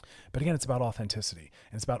 But again, it's about authenticity.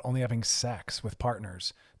 And it's about only having sex with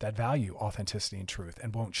partners that value authenticity and truth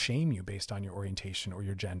and won't shame you based on your orientation or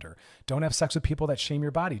your gender. Don't have sex with people that shame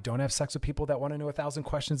your body. Don't have sex with people that want to know 1,000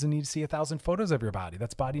 questions and need to see 1,000 photos of your body.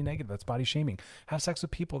 That's body negative. That's body shaming. Have sex with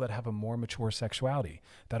people that have a more mature sexuality,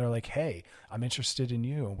 that are like, hey, I'm interested in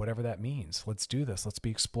you and whatever that means. Let's do this. Let's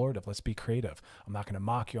be explorative. Let's be creative. I'm not going to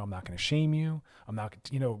mock you. I'm not going to shame you.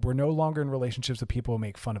 We're no longer in relationships with people who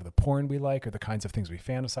make fun of the porn we like or the kinds of things we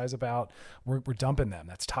fantasize about. We're dumping them.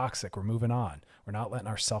 That's toxic. We're moving on. We're not letting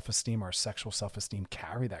our self-esteem, our sexual self-esteem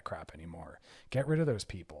carry that crap anymore. Get rid of those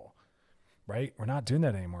people, right? We're not doing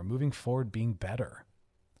that anymore. Moving forward, being better,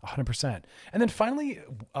 100%. And then finally,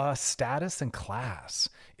 status and class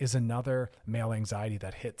is another male anxiety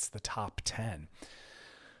that hits the top 10.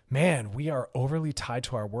 man, we are overly tied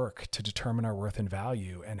to our work to determine our worth and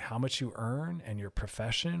value, and how much you earn and your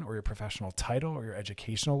profession or your professional title or your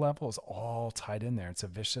educational level is all tied in there. It's a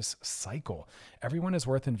vicious cycle. Everyone is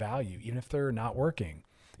worth and value, even if they're not working.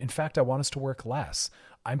 In fact, I want us to work less.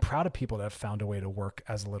 I'm proud of people that have found a way to work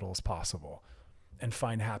as little as possible and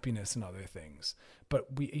find happiness in other things.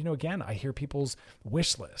 But we, again, I hear people's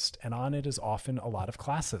wish list, and on it is often a lot of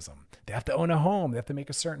classism. They have to own a home. They have to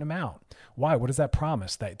make a certain amount. Why? What does that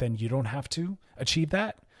promise? That then you don't have to achieve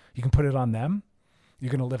that? You can put it on them?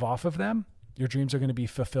 You're going to live off of them? Your dreams are going to be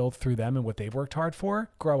fulfilled through them and what they've worked hard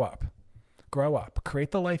for? Grow up. Grow up,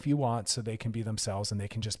 create the life you want so they can be themselves and they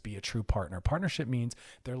can just be a true partner. Partnership means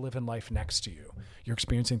they're living life next to you. You're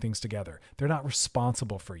experiencing things together. They're not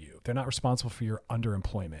responsible for you. They're not responsible for your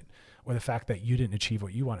underemployment or the fact that you didn't achieve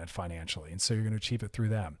what you wanted financially. And so you're going to achieve it through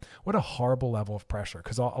them. What a horrible level of pressure.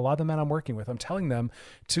 Because a lot of the men I'm working with, I'm telling them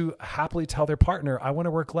to happily tell their partner, I want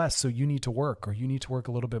to work less, so you need to work, or you need to work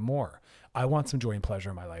a little bit more. I want some joy and pleasure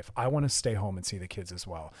in my life. I want to stay home and see the kids as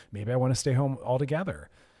well. Maybe I want to stay home altogether.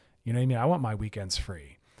 You know what I mean? I want my weekends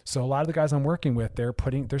free. So a lot of the guys I'm working with, they're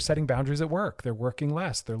setting boundaries at work. They're working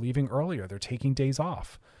less. They're leaving earlier. They're taking days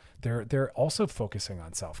off. They're also focusing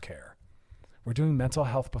on self-care. We're doing mental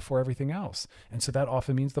health before everything else. And so that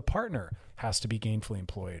often means the partner has to be gainfully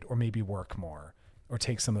employed or maybe work more or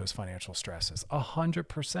take some of those financial stresses.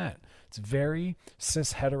 100%. It's very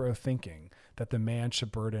cis hetero thinking that the man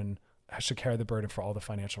should carry the burden for all the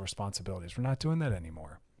financial responsibilities. We're not doing that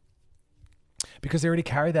anymore. Because they already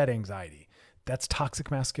carry that anxiety. That's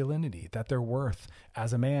toxic masculinity, that their worth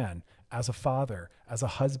as a man, as a father, as a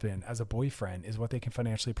husband, as a boyfriend is what they can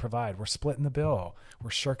financially provide. We're splitting the bill.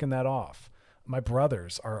 We're shirking that off. My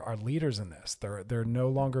brothers are leaders in this. They're no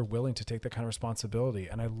longer willing to take that kind of responsibility,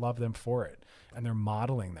 and I love them for it. And they're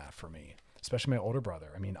modeling that for me, especially my older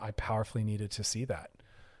brother. I mean, I powerfully needed to see that,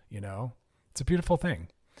 It's a beautiful thing.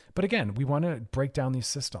 But again, we want to break down these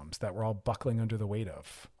systems that we're all buckling under the weight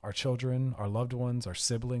of. Our children, our loved ones, our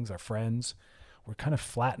siblings, our friends. We're kind of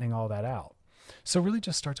flattening all that out. So really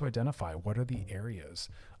just start to identify what are the areas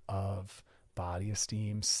of body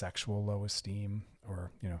esteem, sexual low esteem,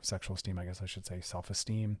 or, sexual esteem, I guess I should say,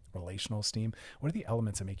 self-esteem, relational esteem. What are the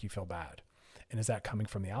elements that make you feel bad? And is that coming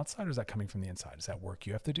from the outside or is that coming from the inside? Is that work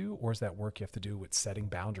you have to do, or is that work you have to do with setting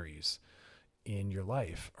boundaries in your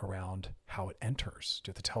life around how it enters? Do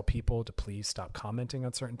you have to tell people to please stop commenting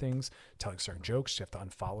on certain things, telling certain jokes? Do you have to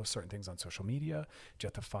unfollow certain things on social media? Do you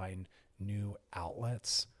have to find new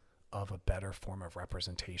outlets of a better form of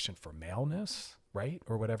representation for maleness, right?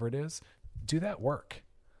 Or whatever it is. Do that work.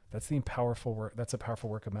 That's the powerful work. That's a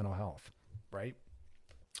powerful work of mental health, right?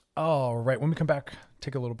 All right. When we come back,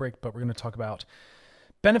 take a little break, but we're going to talk about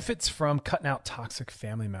benefits from cutting out toxic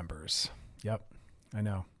family members. Yep, I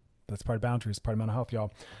know. That's part of boundaries, part of mental health, y'all.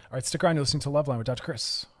 All right, stick around. You're listening to Loveline with Dr.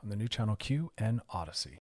 Chris on the new channel Q and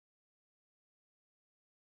Odyssey.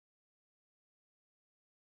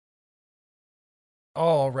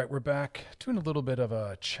 All right, we're back doing a little bit of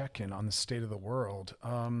a check-in on the state of the world.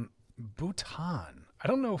 Bhutan. I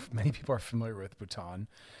don't know if many people are familiar with Bhutan.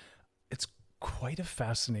 It's quite a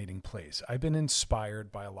fascinating place. I've been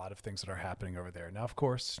inspired by a lot of things that are happening over there. Now, of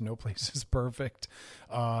course, no place is perfect.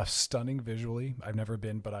 Stunning visually. I've never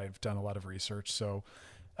been, but I've done a lot of research. So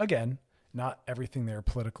again, not everything there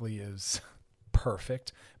politically is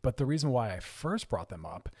perfect. But the reason why I first brought them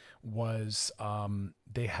up was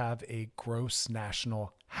they have a gross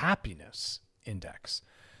national happiness index.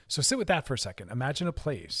 So sit with that for a second. Imagine a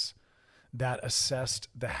place that assessed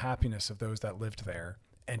the happiness of those that lived there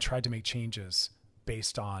and tried to make changes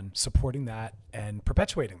based on supporting that and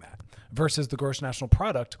perpetuating that, versus the gross national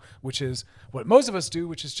product, which is what most of us do,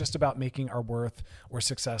 which is just about making our worth or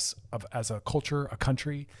success as a culture, a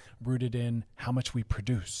country, rooted in how much we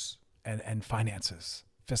produce and finances,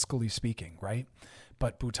 fiscally speaking, right?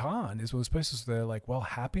 But Bhutan is one of those places where they're like, well,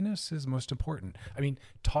 happiness is most important. I mean,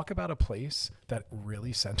 talk about a place that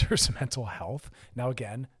really centers mental health. Now,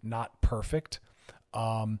 again, not perfect,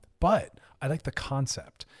 but I like the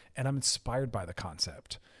concept, and I'm inspired by the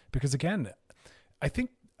concept because, again, I think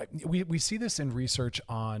we see this in research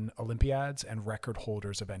on Olympiads and record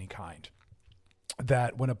holders of any kind,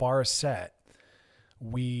 that when a bar is set,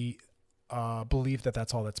 we believe that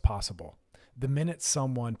that's all that's possible. The minute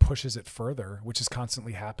someone pushes it further, which is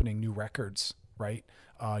constantly happening, new records, right?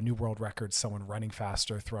 New world records, someone running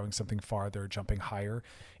faster, throwing something farther, jumping higher,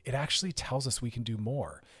 it actually tells us we can do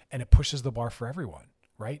more, and it pushes the bar for everyone,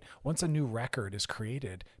 right? Once a new record is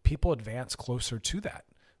created, people advance closer to that.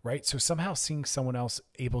 right? So somehow seeing someone else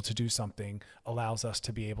able to do something allows us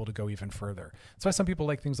to be able to go even further. That's why some people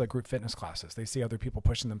like things like group fitness classes. They see other people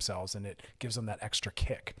pushing themselves and it gives them that extra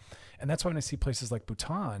kick. And that's why when I see places like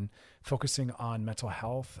Bhutan focusing on mental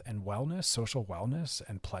health and wellness, social wellness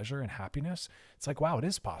and pleasure and happiness, it's like, wow, it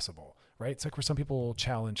is possible, right? It's like where some people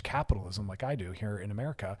challenge capitalism like I do here in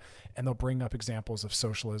America, and they'll bring up examples of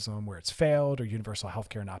socialism where it's failed or universal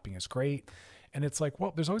healthcare not being as great. And it's like,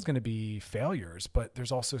 well, there's always going to be failures, but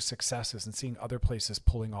there's also successes, and seeing other places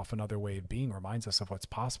pulling off another way of being reminds us of what's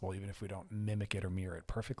possible, even if we don't mimic it or mirror it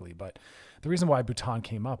perfectly. But the reason why Bhutan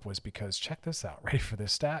came up was because, check this out, ready for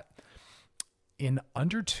this stat? In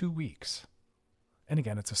under 2 weeks, and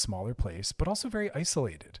again, it's a smaller place, but also very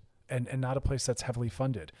isolated and not a place that's heavily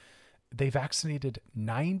funded, they vaccinated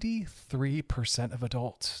 93% of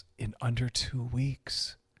adults in under 2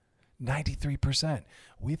 weeks. 93%.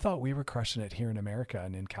 We thought we were crushing it here in America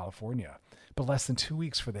and in California, but less than 2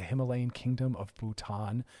 weeks for the Himalayan kingdom of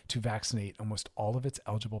Bhutan to vaccinate almost all of its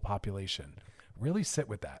eligible population. Really sit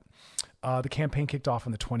with that. The campaign kicked off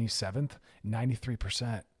on the 27th,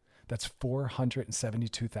 93%. That's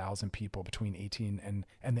 472,000 people between 18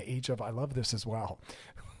 and the age of, I love this as well.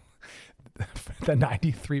 The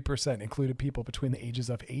 93% included people between the ages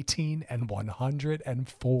of 18 and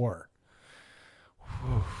 104.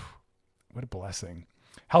 Whew. What a blessing.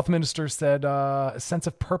 Health minister said a sense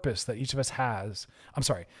of purpose that each of us has.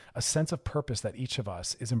 A sense of purpose that each of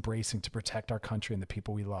us is embracing to protect our country and the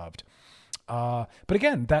people we loved. But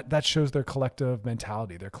again, that shows their collective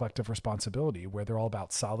mentality, their collective responsibility, where they're all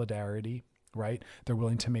about solidarity, right? They're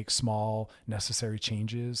willing to make small, necessary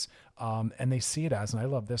changes. And they see it as, and I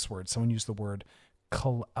love this word, someone used the word,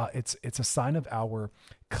 it's a sign of our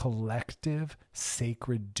collective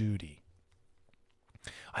sacred duty.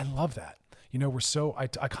 I love that. You know, I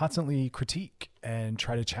constantly critique and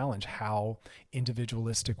try to challenge how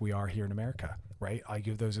individualistic we are here in America, right? I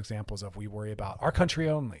give those examples of we worry about our country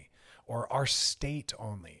only, or our state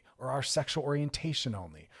only, or our sexual orientation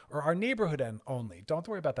only, or our neighborhood only. Don't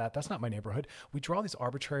worry about that. That's not my neighborhood. We draw these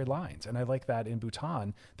arbitrary lines. And I like that in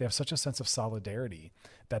Bhutan, they have such a sense of solidarity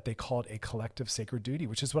that they call it a collective sacred duty,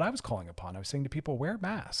 which is what I was calling upon. I was saying to people, wear a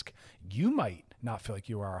mask. You might not feel like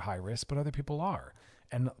you are a high risk, but other people are.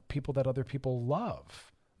 And people that other people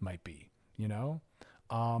love might be, you know?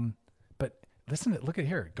 But listen, look at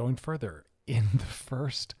here, going further,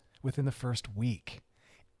 within the first week,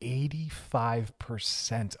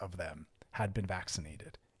 85% of them had been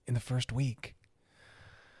vaccinated in the first week.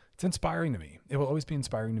 It's inspiring to me. It will always be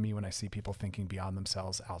inspiring to me when I see people thinking beyond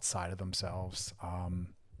themselves, outside of themselves.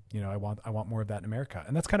 You know, I want more of that in America.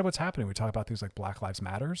 And that's kind of what's happening. We talk about things like Black Lives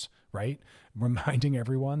Matters, right? Reminding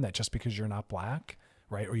everyone that just because you're not Black,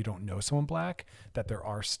 right, or you don't know someone Black, that there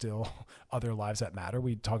are still other lives that matter.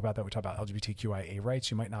 We talk about that. We talk about LGBTQIA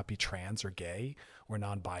rights. You might not be trans or gay or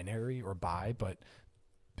non-binary or bi, but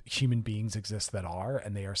human beings exist that are,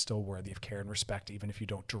 and they are still worthy of care and respect, even if you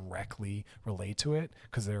don't directly relate to it,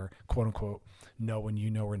 because they're quote unquote no one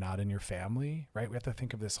you know or not in your family, right? We have to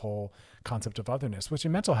think of this whole concept of otherness, which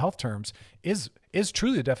in mental health terms is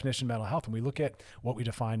truly the definition of mental health. And we look at what we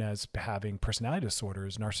define as having personality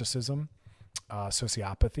disorders, narcissism,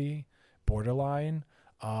 sociopathy, borderline.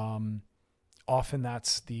 Often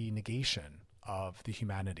that's the negation of the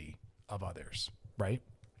humanity of others, right?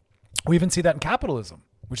 We even see that in capitalism,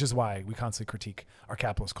 which is why we constantly critique our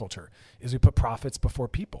capitalist culture, is we put profits before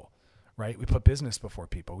people, right? We put business before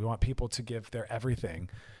people. We want people to give their everything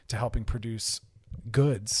to helping produce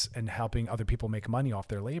goods and helping other people make money off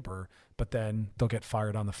their labor, but then they'll get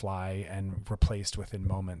fired on the fly and replaced within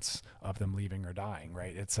moments of them leaving or dying,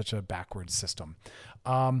 right? It's such a backwards system.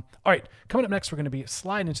 All right, coming up next, we're going to be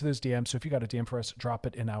sliding into those DMs. So if you got a DM for us, drop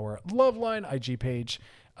it in our Loveline IG page.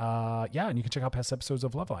 And you can check out past episodes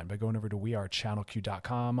of Loveline by going over to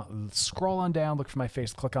wearechannelq.com. Scroll on down, look for my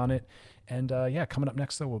face, click on it. And coming up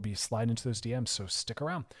next, though, we'll be sliding into those DMs. So stick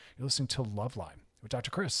around. You're listening to Loveline with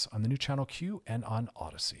Dr. Chris on the new Channel Q and on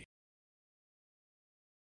Odyssey.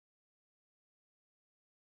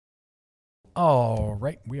 All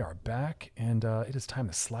right, we are back, and it is time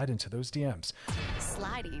to slide into those DMs.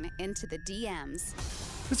 Sliding into the DMs.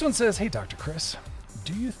 This one says, hey, Dr. Chris,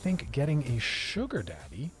 do you think getting a sugar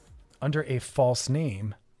daddy under a false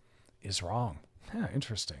name is wrong? Yeah,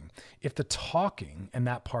 interesting. If the talking and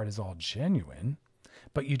that part is all genuine,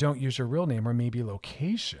 but you don't use your real name or maybe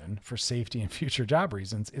location for safety and future job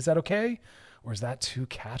reasons, is that okay? Or is that too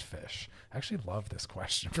catfish? I actually love this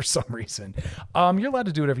question for some reason. You're allowed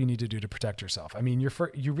to do whatever you need to do to protect yourself. I mean,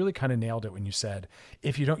 you really kind of nailed it when you said,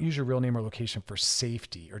 if you don't use your real name or location for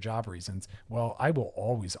safety or job reasons, well, I will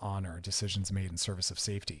always honor decisions made in service of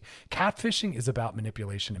safety. Catfishing is about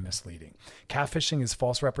manipulation and misleading. Catfishing is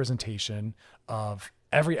false representation of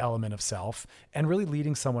every element of self and really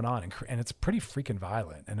leading someone on. And it's pretty freaking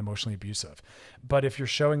violent and emotionally abusive. But if you're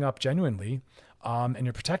showing up genuinely and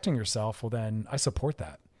you're protecting yourself, well, then I support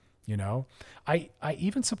that. You know, I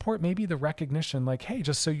even support maybe the recognition like, hey,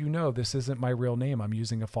 just so you know, this isn't my real name. I'm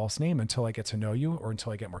using a false name until I get to know you or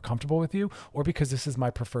until I get more comfortable with you or because this is my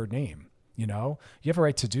preferred name. You know, you have a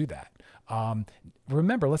right to do that.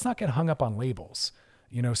 Remember, let's not get hung up on labels.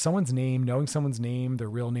 You know, someone's name, knowing someone's name, their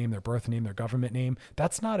real name, their birth name, their government name,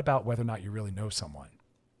 that's not about whether or not you really know someone.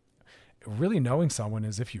 Really knowing someone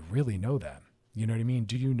is if you really know them. You know what I mean?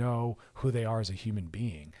 Do you know who they are as a human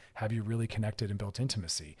being? Have you really connected and built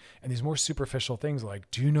intimacy? And these more superficial things like,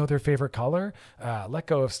 do you know their favorite color? Let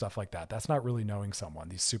go of stuff like that. That's not really knowing someone,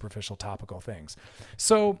 these superficial topical things.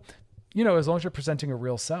 So, you know, as long as you're presenting a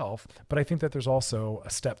real self, but I think that there's also a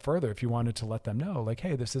step further if you wanted to let them know like,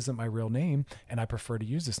 hey, this isn't my real name and I prefer to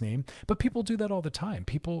use this name. But people do that all the time.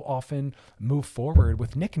 People often move forward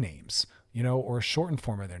with nicknames, you know, or a shortened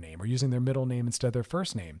form of their name or using their middle name instead of their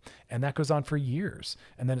first name. And that goes on for years.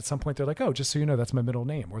 And then at some point they're like, oh, just so you know, that's my middle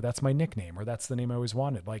name or that's my nickname or that's the name I always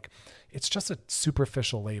wanted. Like it's just a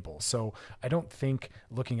superficial label. So I don't think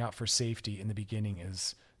looking out for safety in the beginning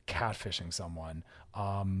is catfishing someone.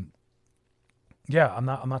 Yeah, I'm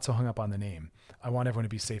not so hung up on the name. I want everyone to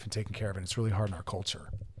be safe and taken care of. And it's really hard in our culture.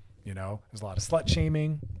 You know, there's a lot of slut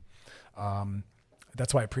shaming.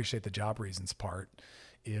 That's why I appreciate the job reasons part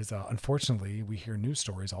is unfortunately we hear news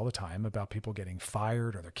stories all the time about people getting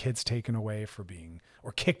fired or their kids taken away for being,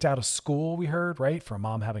 or kicked out of school. We heard, right. For a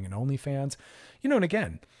mom having an OnlyFans, you know, and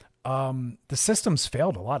again, the system's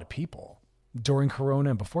failed a lot of people during Corona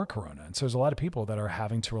and before Corona. And so there's a lot of people that are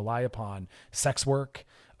having to rely upon sex work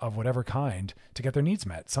of whatever kind to get their needs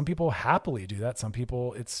met. Some people happily do that. Some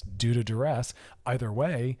people it's due to duress. Either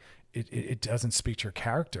way, it doesn't speak to your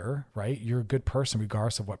character, right? You're a good person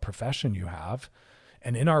regardless of what profession you have.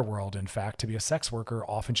 And in our world, in fact, to be a sex worker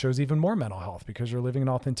often shows even more mental health because you're living in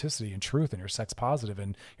authenticity and truth and you're sex positive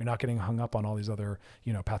and you're not getting hung up on all these other,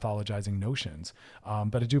 you know, pathologizing notions.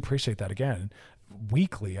 But I do appreciate that. Again,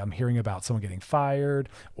 weekly, I'm hearing about someone getting fired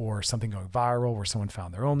or something going viral where someone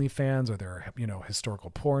found their OnlyFans or their, you know, historical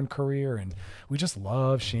porn career. And we just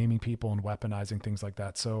love shaming people and weaponizing things like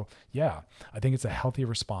that. So yeah, I think it's a healthy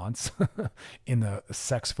response in the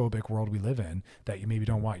sex phobic world we live in that you maybe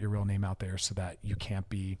don't want your real name out there so that you can't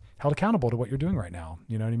be held accountable to what you're doing right now.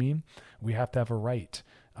 You know what I mean? We have to have a right.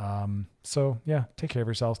 So yeah, take care of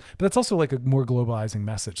yourselves. But that's also like a more globalizing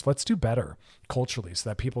message. Let's do better culturally so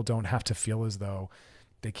that people don't have to feel as though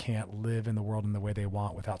they can't live in the world in the way they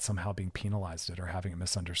want without somehow being penalized it or having it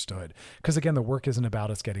misunderstood. Because again, the work isn't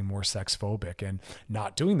about us getting more sex phobic and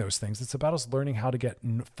not doing those things. It's about us learning how to get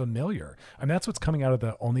familiar. I mean, that's what's coming out of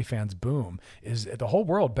the OnlyFans boom is the whole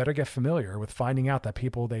world better get familiar with finding out that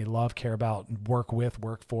people they love, care about, work with,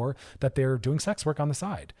 work for, that they're doing sex work on the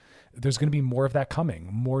side. There's going to be more of that coming,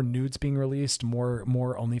 more nudes being released, more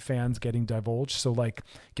OnlyFans getting divulged. So like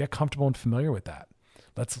get comfortable and familiar with that.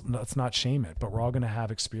 Let's not shame it, but we're all going to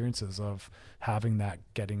have experiences of having that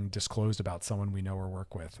getting disclosed about someone we know or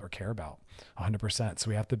work with or care about 100%. So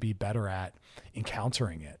we have to be better at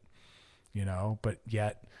encountering it, you know, but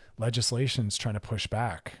yet legislation's trying to push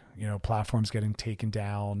back, you know, platforms getting taken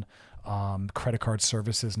down, credit card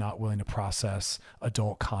services not willing to process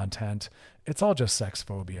adult content. It's all just sex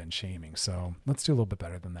phobia and shaming. So let's do a little bit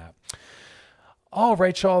better than that. All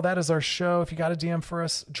right, y'all, that is our show. If you got a DM for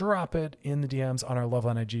us, drop it in the DMs on our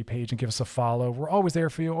Loveline IG page and give us a follow. We're always there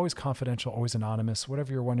for you, always confidential, always anonymous.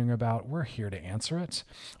 Whatever you're wondering about, we're here to answer it.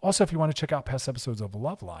 Also, if you want to check out past episodes of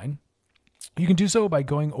Loveline, you can do so by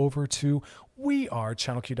going over to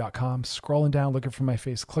wearechannelq.com, scrolling down, looking for my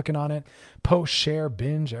face, clicking on it, post, share,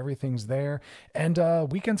 binge, everything's there. And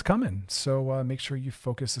weekend's coming. So make sure you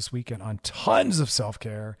focus this weekend on tons of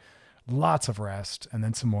self-care, lots of rest, and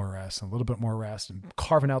then some more rest, and a little bit more rest, and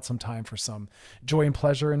carving out some time for some joy and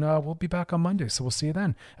pleasure. And we'll be back on Monday. So we'll see you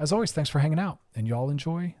then. As always, thanks for hanging out, and y'all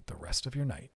enjoy the rest of your night.